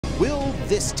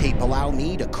this tape allow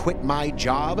me to quit my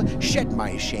job, shed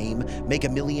my shame, make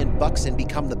 $1 million, and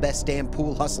become the best damn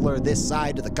pool hustler this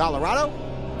side of the Colorado?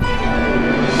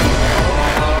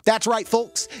 That's right,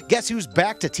 folks. Guess who's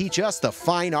back to teach us the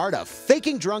fine art of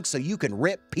faking drunk so you can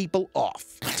rip people off?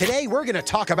 Today, we're going to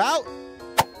talk about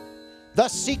the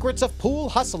secrets of pool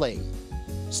hustling,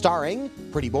 starring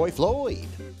Pretty Boy Floyd.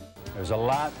 There's a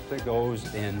lot that goes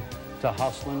into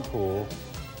hustling pool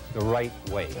the right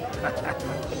way.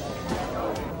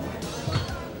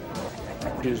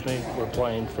 Excuse me, we're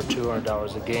playing for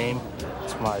 $200 a game.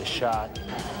 It's my shot.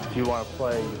 If you want to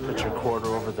play, you put your quarter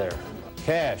over there.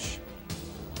 Cash.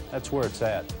 That's where it's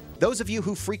at. Those of you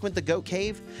who frequent the Goat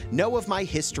Cave know of my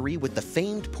history with the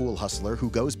famed pool hustler who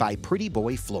goes by Pretty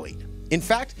Boy Floyd. In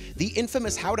fact, the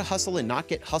infamous How to Hustle and Not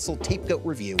Get Hustled TapeGoat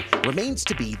review remains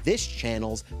to be this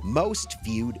channel's most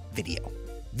viewed video.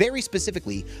 Very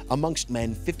specifically, amongst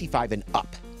men 55 and up.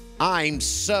 I'm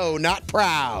so not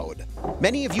proud.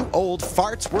 Many of you old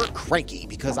farts were cranky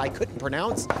because I couldn't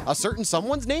pronounce a certain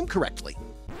someone's name correctly.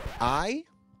 I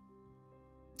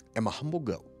am a humble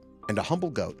goat, and a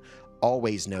humble goat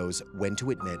always knows when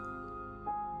to admit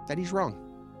that he's wrong.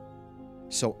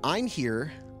 So I'm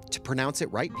here to pronounce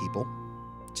it right, people.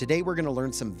 Today we're gonna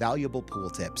learn some valuable pool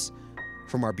tips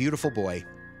from our beautiful boy,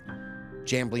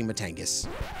 Jambly Matangus.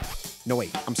 No,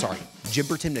 wait, I'm sorry,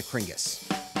 Jimberton Nakringus.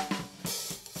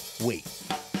 Wait,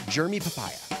 Jeremy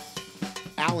Papaya,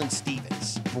 Alan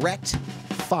Stevens, Brett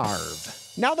Favre.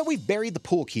 Now that we've buried the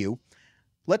pool cue,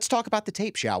 let's talk about the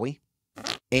tape, shall we?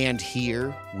 And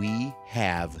here we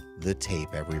have the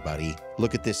tape, everybody.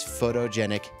 Look at this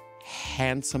photogenic,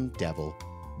 handsome devil,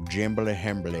 Jambly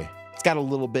Hambly. It's got a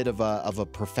little bit of a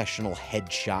professional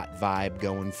headshot vibe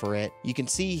going for it. You can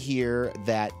see here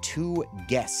that 2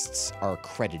 guests are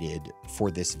credited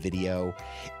for this video,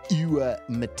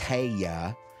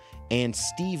 Mataya and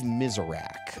Steve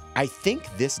Miserak. I think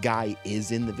this guy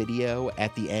is in the video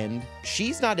at the end.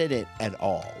 She's not in it at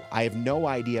all. I have no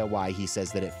idea why he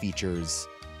says that it features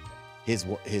his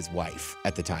wife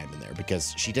at the time in there,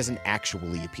 because she doesn't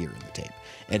actually appear in the tape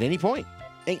at any point.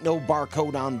 Ain't no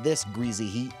barcode on this greasy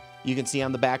heat. You can see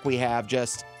on the back we have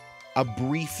just a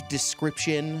brief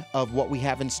description of what we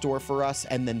have in store for us,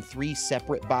 and then 3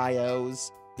 separate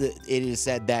bios. It is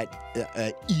said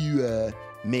that Eva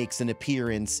makes an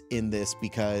appearance in this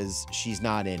because she's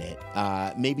not in it.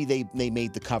 Maybe they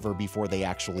made the cover before they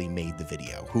actually made the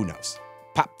video. Who knows?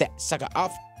 Pop that sucker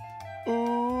off.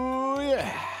 Ooh,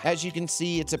 yeah. As you can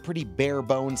see, it's a pretty bare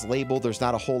bones label. There's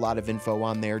not a whole lot of info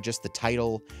on there, just the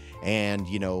title and,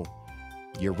 you know,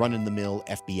 your run-in-the-mill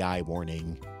FBI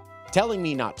warning telling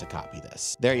me not to copy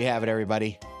this. There you have it,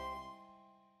 everybody.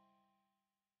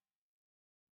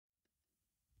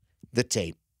 The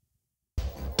tape.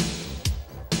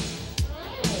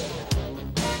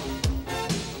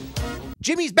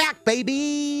 Jimmy's back,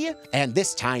 baby! And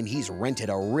this time he's rented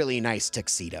a really nice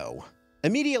tuxedo.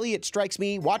 Immediately it strikes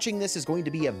me, watching this is going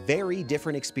to be a very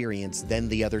different experience than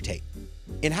the other tape.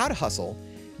 In How to Hustle,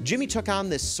 Jimmy took on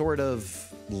this sort of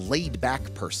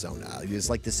laid-back persona. He was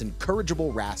like this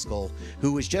incorrigible rascal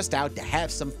who was just out to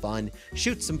have some fun,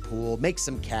 shoot some pool, make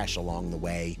some cash along the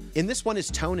way. In this one,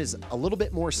 his tone is a little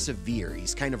bit more severe.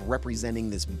 He's kind of representing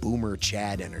this boomer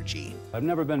Chad energy. I've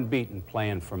never been beaten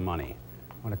playing for money.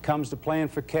 When it comes to playing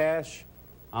for cash,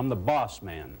 I'm the boss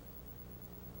man.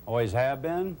 Always have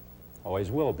been, always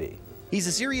will be. He's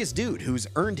a serious dude who's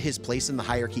earned his place in the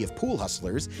hierarchy of pool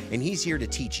hustlers, and he's here to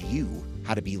teach you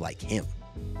how to be like him.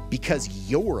 Because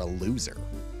you're a loser.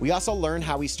 We also learn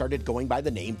how he started going by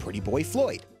the name Pretty Boy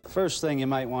Floyd. First thing you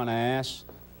might want to ask,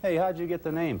 hey, how'd you get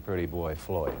the name Pretty Boy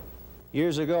Floyd?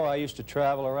 Years ago, I used to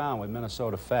travel around with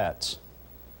Minnesota Fats.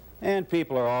 And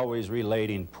people are always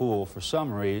relating pool, for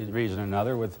some reason or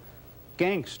another, with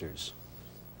gangsters.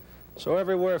 So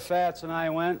everywhere Fats and I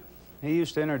went, he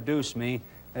used to introduce me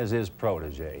as his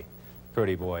protege,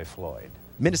 Pretty Boy Floyd.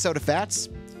 Minnesota Fats?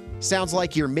 Sounds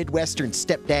like your Midwestern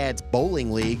stepdad's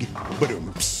bowling league.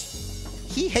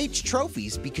 He hates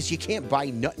trophies because you can't buy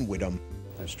nothing with them.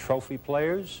 There's trophy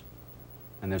players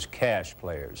and there's cash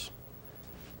players.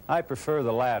 I prefer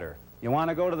the latter. You want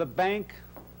to go to the bank,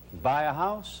 buy a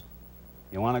house?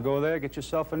 You want to go there, get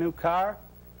yourself a new car?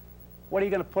 What are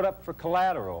you going to put up for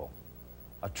collateral?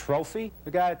 A trophy?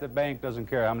 The guy at the bank doesn't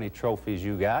care how many trophies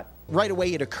you got. Right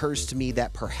away, it occurs to me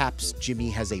that perhaps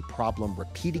Jimmy has a problem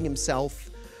repeating himself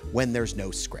when there's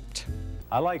no script.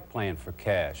 I like playing for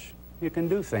cash. You can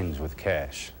do things with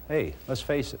cash. Hey, let's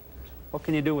face it. What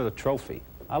can you do with a trophy?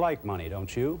 I like money,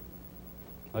 don't you?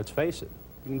 Let's face it.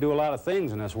 You can do a lot of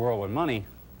things in this world with money.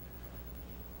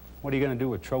 What are you going to do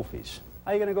with trophies?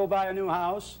 Are you going to go buy a new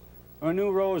house or a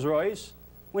new Rolls Royce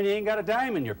when you ain't got a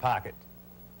dime in your pocket?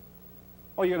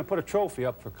 Oh, you're going to put a trophy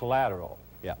up for collateral.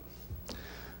 Yeah.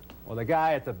 Well, the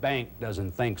guy at the bank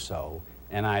doesn't think so,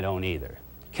 and I don't either.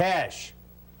 Cash.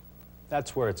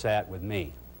 That's where it's at with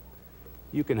me.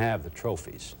 You can have the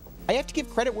trophies. I have to give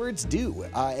credit where it's due.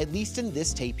 At least in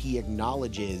this tape, he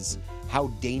acknowledges how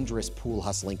dangerous pool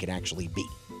hustling can actually be.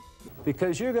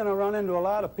 Because you're going to run into a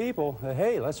lot of people that,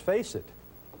 hey, let's face it,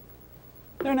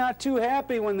 they're not too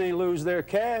happy when they lose their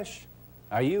cash.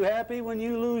 Are you happy when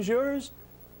you lose yours?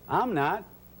 I'm not.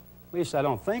 At least I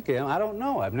don't think I am. I don't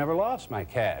know. I've never lost my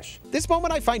cash. This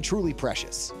moment I find truly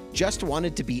precious. Just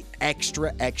wanted to be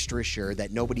extra sure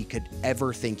that nobody could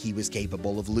ever think he was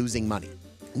capable of losing money.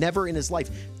 Never in his life.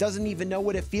 Doesn't even know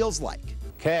what it feels like.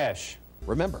 Cash.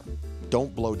 Remember,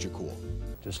 don't bloat your cool.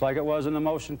 Just like it was in the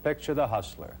motion picture, The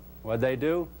Hustler. What'd they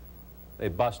do? They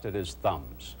busted his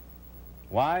thumbs.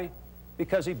 Why?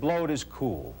 Because he blowed his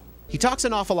cool. He talks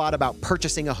an awful lot about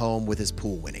purchasing a home with his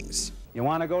pool winnings. You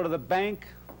want to go to the bank,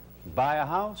 buy a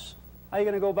house? How you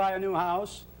going to go buy a new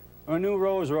house or a new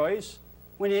Rolls Royce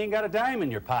when you ain't got a dime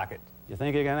in your pocket? You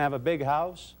think you're going to have a big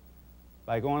house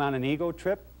by going on an ego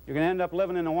trip? You're going to end up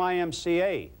living in a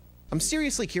YMCA. I'm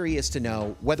seriously curious to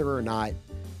know whether or not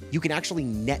you can actually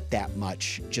net that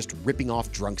much just ripping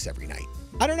off drunks every night.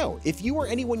 I don't know. If you or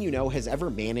anyone you know has ever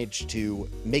managed to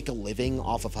make a living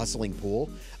off of hustling pool,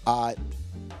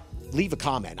 leave a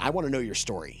comment. I want to know your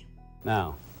story.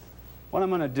 Now, what I'm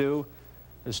going to do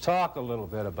is talk a little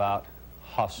bit about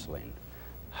hustling.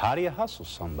 How do you hustle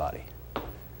somebody?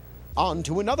 On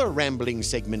to another rambling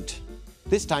segment,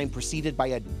 this time preceded by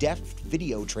a deft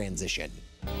video transition.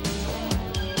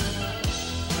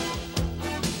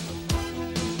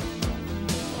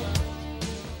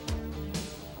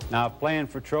 Now, if playing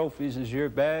for trophies is your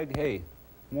bag, hey,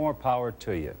 more power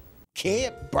to you.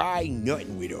 Can't buy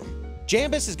nothing with them.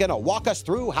 Jambus is gonna walk us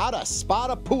through how to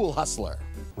spot a pool hustler.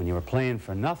 When you were playing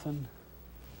for nothing,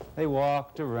 they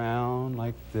walked around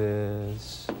like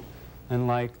this and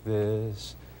like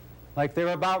this, like they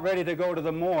were about ready to go to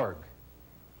the morgue.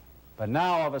 But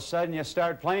now, all of a sudden, you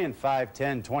start playing $5,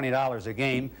 $10, $20 a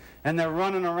game, and they're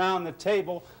running around the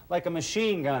table like a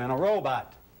machine gun and a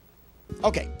robot.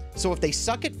 Okay, so if they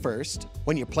suck at first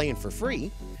when you're playing for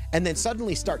free, and then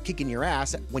suddenly start kicking your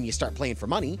ass when you start playing for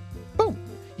money, boom,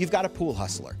 you've got a pool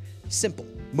hustler. Simple.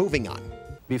 Moving on.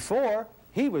 Before,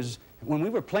 when we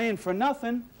were playing for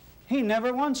nothing, he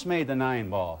never once made the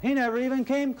 9-ball. He never even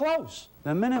came close.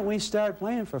 The minute we start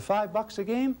playing for $5 a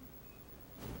game,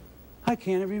 I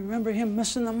can't even remember him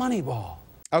missing the money ball.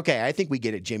 Okay, I think we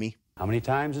get it, Jimmy. How many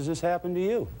times has this happened to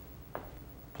you?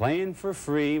 Playing for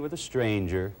free with a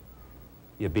stranger,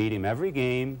 you beat him every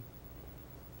game,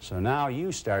 so now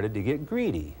you started to get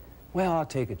greedy. Well, I'll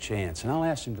take a chance, and I'll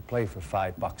ask him to play for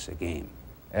 $5 a game.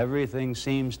 Everything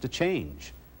seems to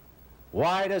change.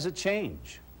 Why does it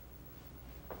change?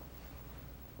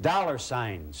 Dollar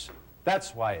signs.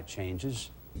 That's why it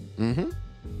changes. Mm-hmm.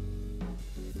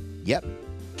 Yep.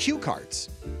 Cue cards.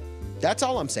 That's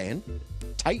all I'm saying.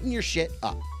 Tighten your shit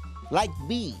up. Like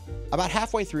me. About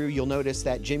halfway through, you'll notice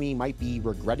that Jimmy might be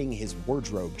regretting his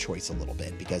wardrobe choice a little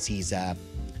bit because he's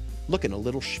looking a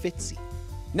little schwitzy.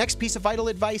 Next piece of vital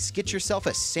advice, get yourself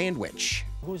a sandwich.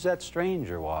 Who's that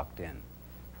stranger walked in?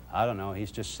 I don't know,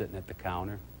 he's just sitting at the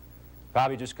counter.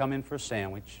 Probably just come in for a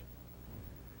sandwich.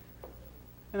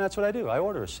 And that's what I do, I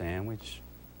order a sandwich.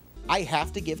 I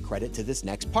have to give credit to this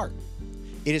next part.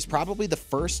 It is probably the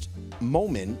first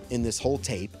moment in this whole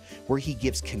tape where he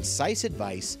gives concise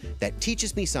advice that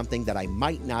teaches me something that I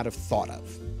might not have thought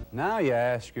of. Now you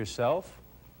ask yourself,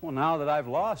 well, now that I've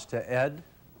lost to Ed,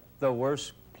 the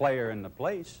worst player in the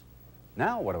place,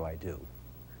 now what do I do?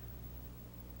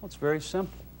 Well, it's very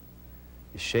simple.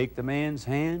 You shake the man's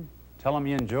hand, tell him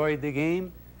you enjoyed the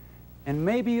game, and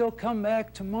maybe you'll come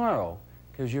back tomorrow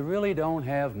because you really don't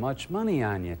have much money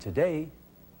on you today.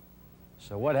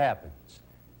 So what happens?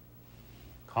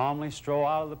 Calmly stroll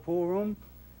out of the pool room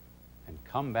and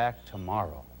come back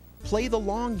tomorrow. Play the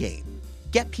long game.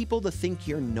 Get people to think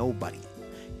you're nobody.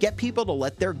 Get people to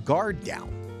let their guard down.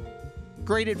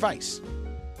 Great advice.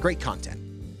 Great content.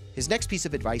 His next piece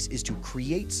of advice is to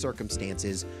create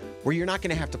circumstances where you're not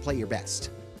going to have to play your best.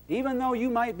 Even though you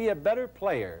might be a better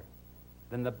player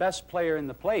than the best player in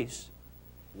the place,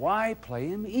 why play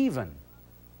him even?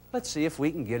 Let's see if we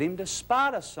can get him to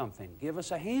spot us something, give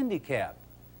us a handicap.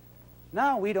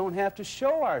 Now we don't have to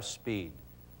show our speed.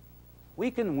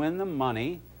 We can win the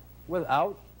money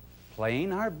without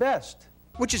playing our best.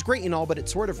 Which is great and all, but it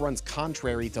sort of runs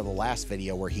contrary to the last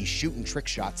video where he's shooting trick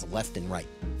shots left and right.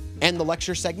 And the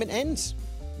lecture segment ends.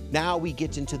 Now we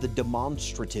get into the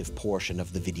demonstrative portion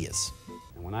of the videos.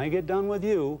 And when I get done with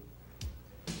you,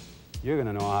 you're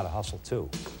gonna know how to hustle too.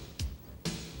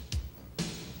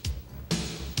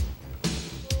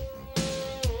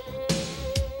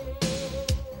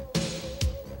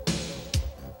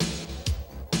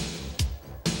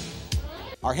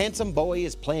 Our handsome boy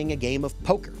is playing a game of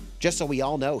poker, just so we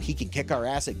all know he can kick our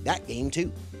ass at that game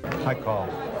too. I call.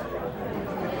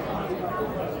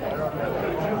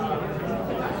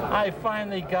 I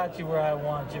finally got you where I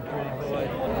want you, pretty boy.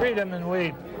 Freedom and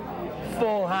weep.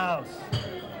 Full house.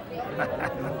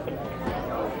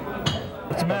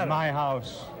 What's the matter? My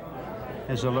house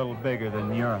is a little bigger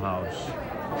than your house.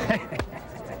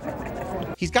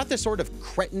 He's got this sort of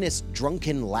cretinous,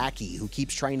 drunken lackey who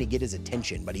keeps trying to get his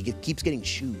attention, but he keeps getting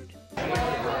shooed.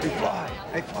 Hey, Fly.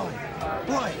 Hey, Fly.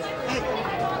 Fly. Hey.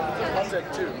 I'll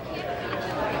take two.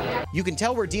 You can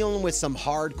tell we're dealing with some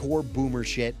hardcore boomer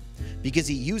shit because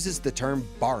he uses the term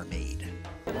barmaid.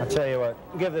 I'll tell you what,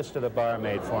 give this to the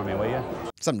barmaid for me, will you?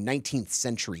 Some 19th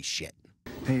century shit.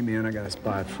 Hey, man, I got a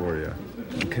spot for you,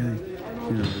 okay?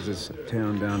 You know, there's this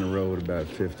town down the road about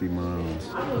 50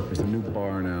 miles. There's a new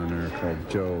bar down there called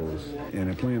Joe's, and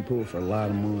they're playing pool for a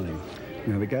lot of money.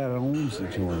 Now, the guy that owns the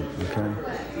joint, okay,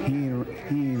 he ain't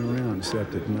around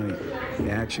except at night.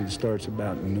 The action starts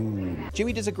about noon.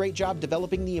 Jimmy does a great job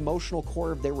developing the emotional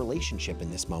core of their relationship in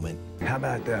this moment. How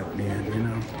about that, man, you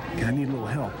know? I need a little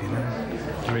help, you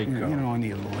know? Rico. You know I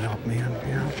need a little help, man,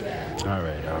 you know? All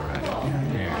right.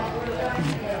 Here.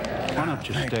 Why don't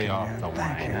you stay off the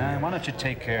wine, huh? Why don't you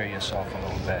take care of yourself a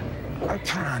little bit? I'm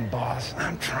trying, boss.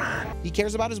 I'm trying. He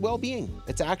cares about his well-being.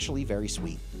 It's actually very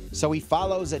sweet. So he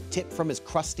follows a tip from his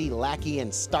crusty lackey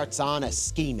and starts on a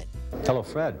scheming. Hello,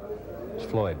 Fred. It's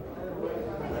Floyd.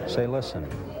 Say, listen,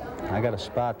 I got a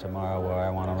spot tomorrow where I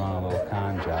want to run a little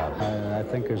con job. I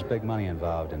think there's big money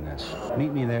involved in this.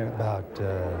 Meet me there about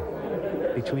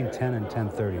between 10 and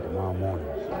 10:30 tomorrow morning.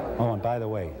 Oh, and by the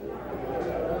way,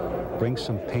 bring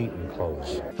some painting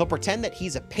clothes. He'll pretend that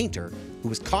he's a painter who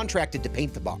was contracted to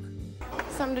paint the bar.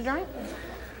 Something to drink?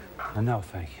 No,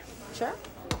 thank you. Sure.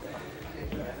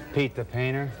 Pete the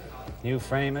painter, you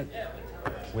frame it,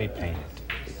 we paint it.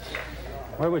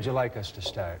 Where would you like us to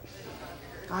start?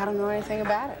 I don't know anything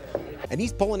about it. And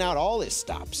he's pulling out all his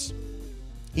stops.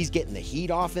 He's getting the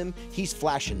heat off him, he's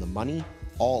flashing the money,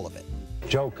 all of it.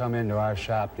 Joe come into our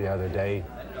shop the other day,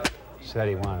 said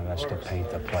he wanted us to paint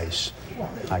the place.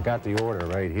 I got the order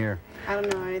right here. I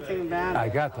don't know anything about it. I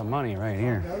got the money right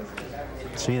here.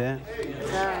 See that?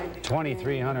 Sorry.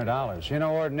 $2,300. You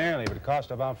know, ordinarily it would cost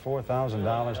about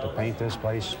 $4,000 to paint this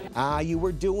place. You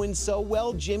were doing so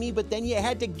well, Jimmy, but then you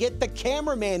had to get the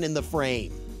cameraman in the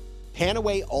frame. Pan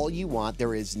away all you want,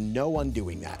 there is no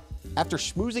undoing that. After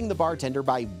schmoozing the bartender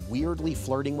by weirdly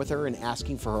flirting with her and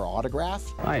asking for her autograph.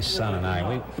 My son and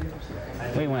I,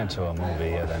 we went to a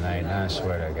movie the other night, and I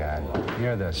swear to God,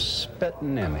 you're the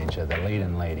spitting image of the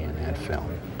leading lady in that film.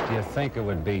 Do you think it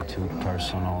would be too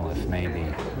personal if maybe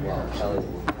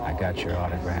I got your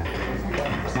autograph?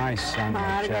 My son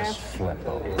would just flip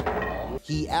over.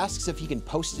 He asks if he can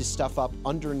post his stuff up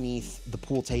underneath the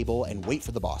pool table and wait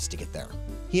for the boss to get there.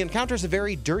 He encounters a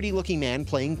very dirty-looking man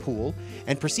playing pool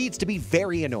and proceeds to be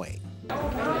very annoying.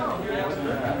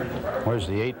 Where's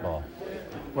the 8-ball?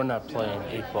 We're not playing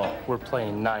 8-ball. We're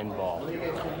playing 9-ball.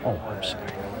 Oh, I'm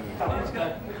sorry.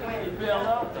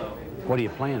 What are you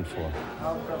playing for?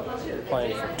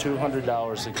 Playing for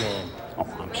 $200 a game. Oh,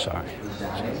 I'm sorry.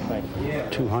 Thank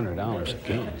you. $200 a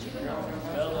game.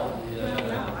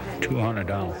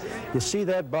 $200. You see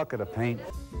that bucket of paint?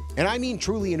 And I mean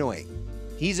truly annoying.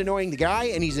 He's annoying the guy,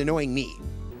 and he's annoying me.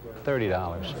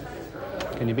 $30.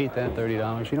 Can you beat that,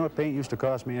 $30? You know what paint used to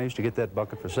cost me? I used to get that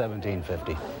bucket for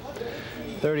 $17.50.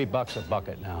 $30 a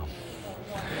bucket now.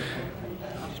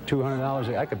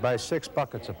 $200, I could buy 6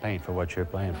 buckets of paint for what you're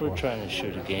playing for. We're trying to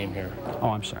shoot a game here. Oh,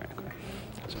 I'm sorry.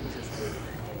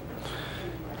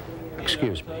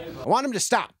 Excuse me. I want him to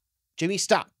stop. Jimmy,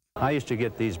 stop. I used to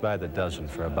get these by the dozen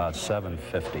for about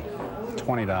 $7.50.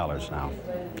 $20 now.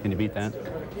 Can you beat that?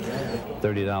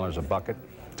 $30 a bucket,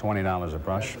 $20 a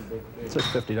brush. It's just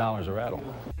 $50 a rattle.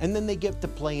 And then they get to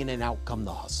playing, and out come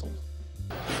the hustle.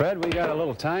 Fred, we got a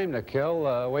little time to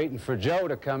kill, waiting for Joe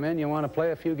to come in. You want to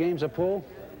play a few games of pool?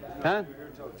 Huh?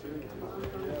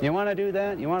 You want to do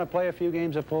that? You want to play a few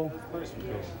games of pool?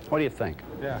 What do you think?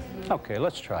 Yeah. Okay,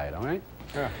 let's try it, all right?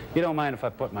 Yeah. You don't mind if I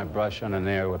put my brush on in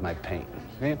there with my paint?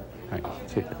 Yeah? All right,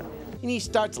 see. And he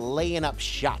starts laying up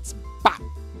shots. Bop,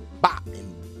 bop,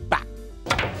 and bop.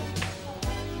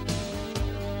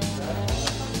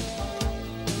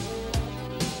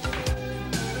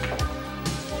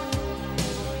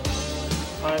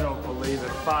 I don't believe it.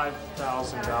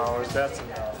 $5,000. That's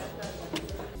enough.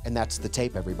 And that's the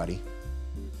tape, everybody.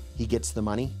 He gets the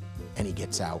money, and he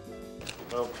gets out.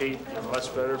 Well, Pete, you're a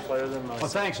much better player than Well,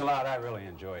 myself. thanks a lot. I really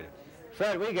enjoyed it.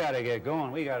 Fred, we got to get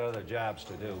going. We got other jobs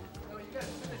to do.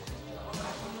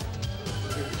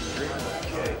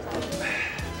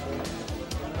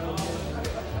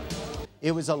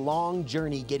 It was a long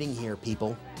journey getting here,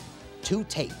 people. 2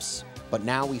 tapes, but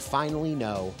now we finally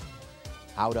know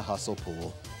how to hustle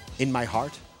pool. In my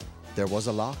heart, there was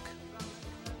a lock,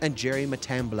 and Jerry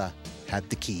Matambla had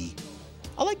the key.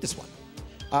 I like this one.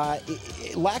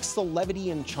 It lacks the levity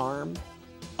and charm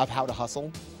of How to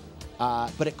Hustle,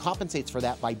 but it compensates for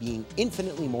that by being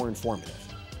infinitely more informative.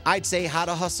 I'd say How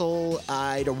to Hustle,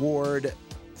 I'd award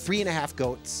 3.5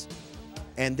 goats,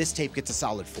 and this tape gets a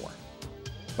solid 4.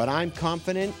 But I'm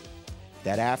confident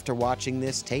that after watching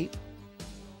this tape,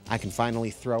 I can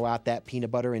finally throw out that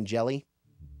peanut butter and jelly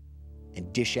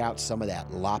and dish out some of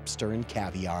that lobster and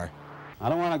caviar. I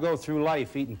don't want to go through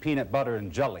life eating peanut butter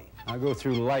and jelly. I go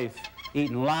through life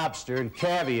eating lobster and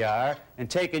caviar and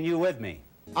taking you with me.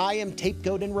 I am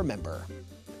TapeGoat, and remember,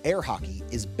 air hockey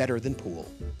is better than pool.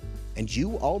 And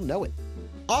you all know it.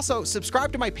 Also,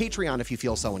 subscribe to my Patreon if you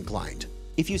feel so inclined.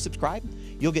 If you subscribe,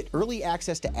 you'll get early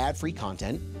access to ad-free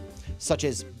content, such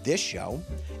as this show,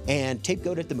 and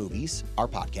TapeGoat at the Movies, our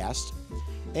podcast,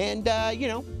 and,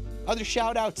 other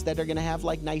shout-outs that are going to have,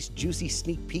 like, nice, juicy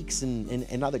sneak peeks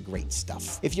and other great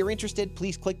stuff. If you're interested,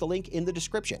 please click the link in the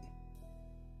description.